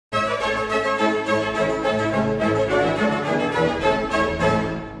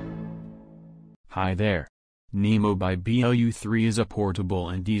Hi there. NEMO by Blu3 is a portable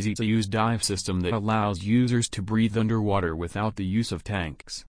and easy-to-use dive system that allows users to breathe underwater without the use of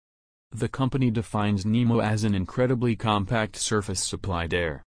tanks. The company defines NEMO as an incredibly compact surface-supplied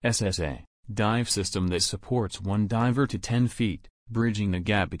air (SSA) dive system that supports one diver to 10 feet, bridging the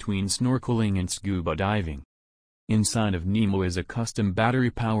gap between snorkeling and scuba diving. Inside of NEMO is a custom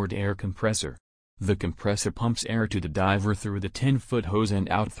battery-powered air compressor. The compressor pumps air to the diver through the 10-foot hose and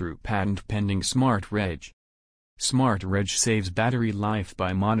out through patent-pending Smart Reg. Smart Reg saves battery life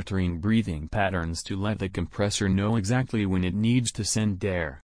by monitoring breathing patterns to let the compressor know exactly when it needs to send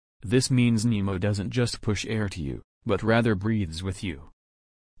air. This means NEMO doesn't just push air to you, but rather breathes with you.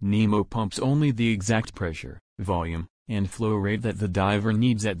 NEMO pumps only the exact pressure, volume, and flow rate that the diver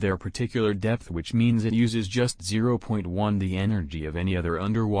needs at their particular depth, which means it uses just 0.1 the energy of any other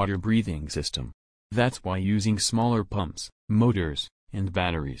underwater breathing system. That's why using smaller pumps, motors, and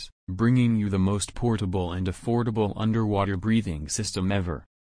batteries, bringing you the most portable and affordable underwater breathing system ever.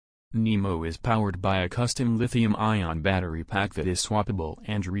 NEMO is powered by a custom lithium-ion battery pack that is swappable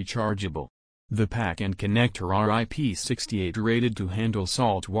and rechargeable. The pack and connector are IP68 rated to handle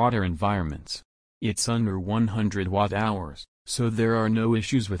saltwater environments. It's under 100 watt-hours, so there are no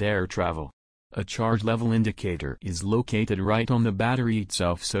issues with air travel. A charge level indicator is located right on the battery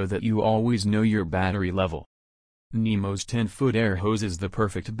itself so that you always know your battery level. NEMO's 10-foot air hose is the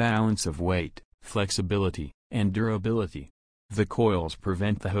perfect balance of weight, flexibility, and durability. The coils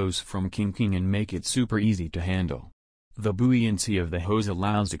prevent the hose from kinking and make it super easy to handle. The buoyancy of the hose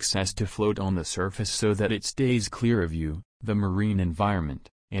allows access to float on the surface so that it stays clear of you, the marine environment,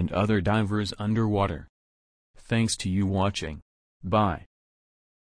 and other divers underwater. Thanks to you watching. Bye.